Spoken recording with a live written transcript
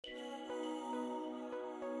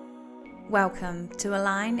Welcome to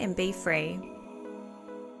Align and Be Free.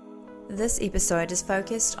 This episode is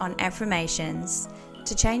focused on affirmations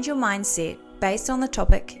to change your mindset based on the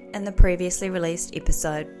topic in the previously released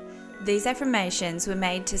episode. These affirmations were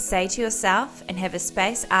made to say to yourself and have a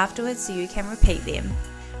space afterwards so you can repeat them.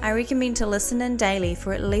 I recommend to listen in daily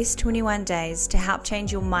for at least 21 days to help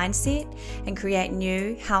change your mindset and create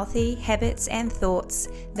new, healthy habits and thoughts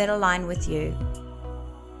that align with you.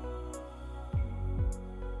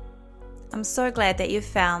 I'm so glad that you've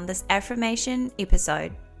found this affirmation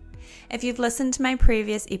episode. If you've listened to my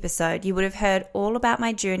previous episode, you would have heard all about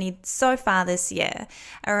my journey so far this year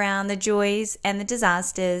around the joys and the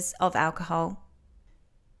disasters of alcohol.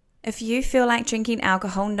 If you feel like drinking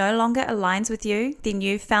alcohol no longer aligns with you, then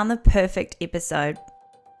you've found the perfect episode.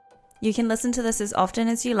 You can listen to this as often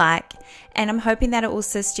as you like, and I'm hoping that it will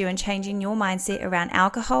assist you in changing your mindset around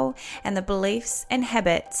alcohol and the beliefs and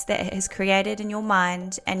habits that it has created in your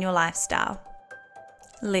mind and your lifestyle.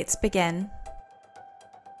 Let's begin.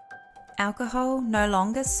 Alcohol no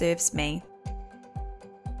longer serves me.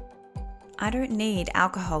 I don't need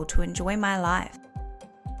alcohol to enjoy my life.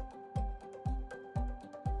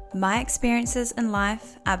 My experiences in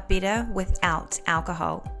life are better without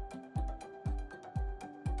alcohol.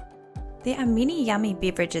 There are many yummy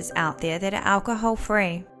beverages out there that are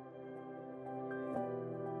alcohol-free.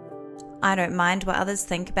 I don't mind what others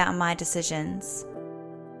think about my decisions.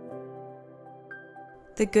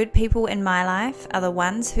 The good people in my life are the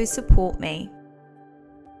ones who support me.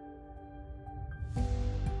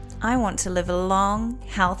 I want to live a long,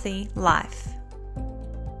 healthy life.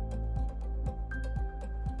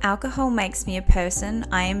 Alcohol makes me a person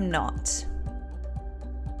I am not.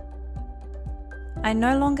 I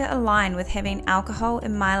no longer align with having alcohol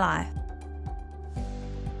in my life.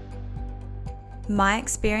 My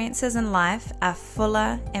experiences in life are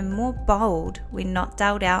fuller and more bold when not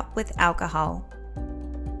dulled out with alcohol.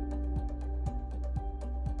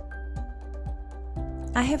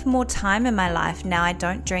 I have more time in my life now I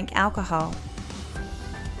don't drink alcohol.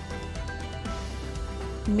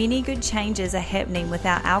 Many good changes are happening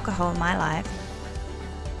without alcohol in my life.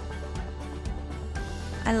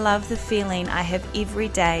 I love the feeling I have every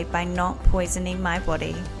day by not poisoning my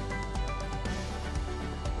body.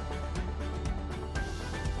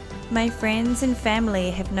 My friends and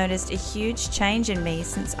family have noticed a huge change in me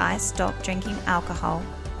since I stopped drinking alcohol.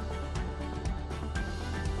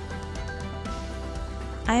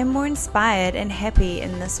 I am more inspired and happy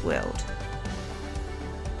in this world.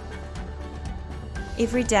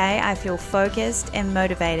 Every day I feel focused and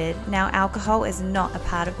motivated now alcohol is not a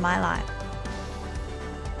part of my life.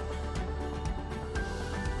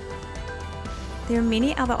 There are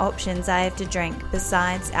many other options I have to drink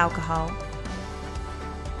besides alcohol.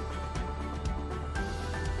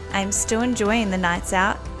 I am still enjoying the nights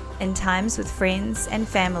out and times with friends and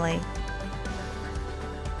family.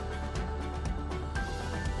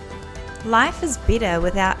 Life is better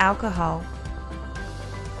without alcohol.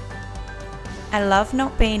 I love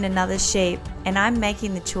not being another sheep, and I'm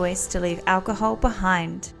making the choice to leave alcohol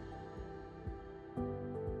behind.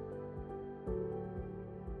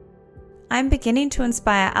 I'm beginning to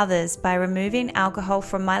inspire others by removing alcohol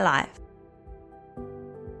from my life.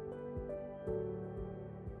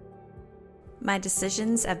 My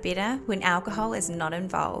decisions are better when alcohol is not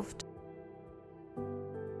involved.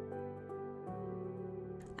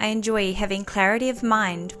 I enjoy having clarity of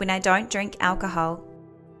mind when I don't drink alcohol.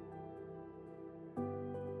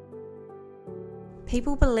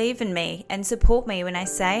 People believe in me and support me when I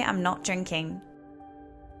say I'm not drinking.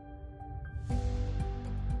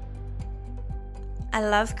 I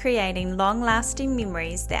love creating long-lasting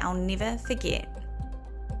memories that I'll never forget.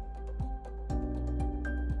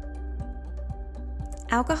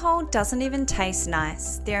 Alcohol doesn't even taste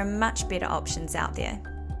nice. There are much better options out there.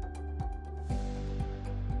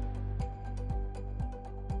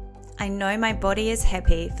 I know my body is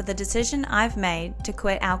happy for the decision I've made to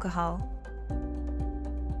quit alcohol.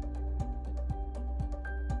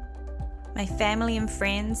 My family and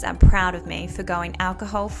friends are proud of me for going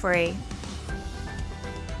alcohol-free.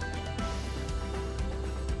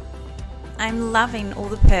 I'm loving all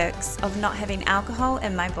the perks of not having alcohol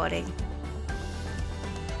in my body.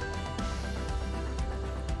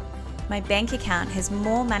 My bank account has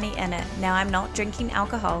more money in it now I'm not drinking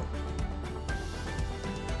alcohol.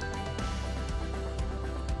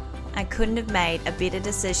 I couldn't have made a better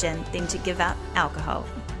decision than to give up alcohol.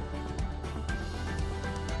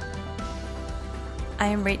 I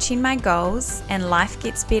am reaching my goals and life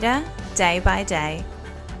gets better day by day.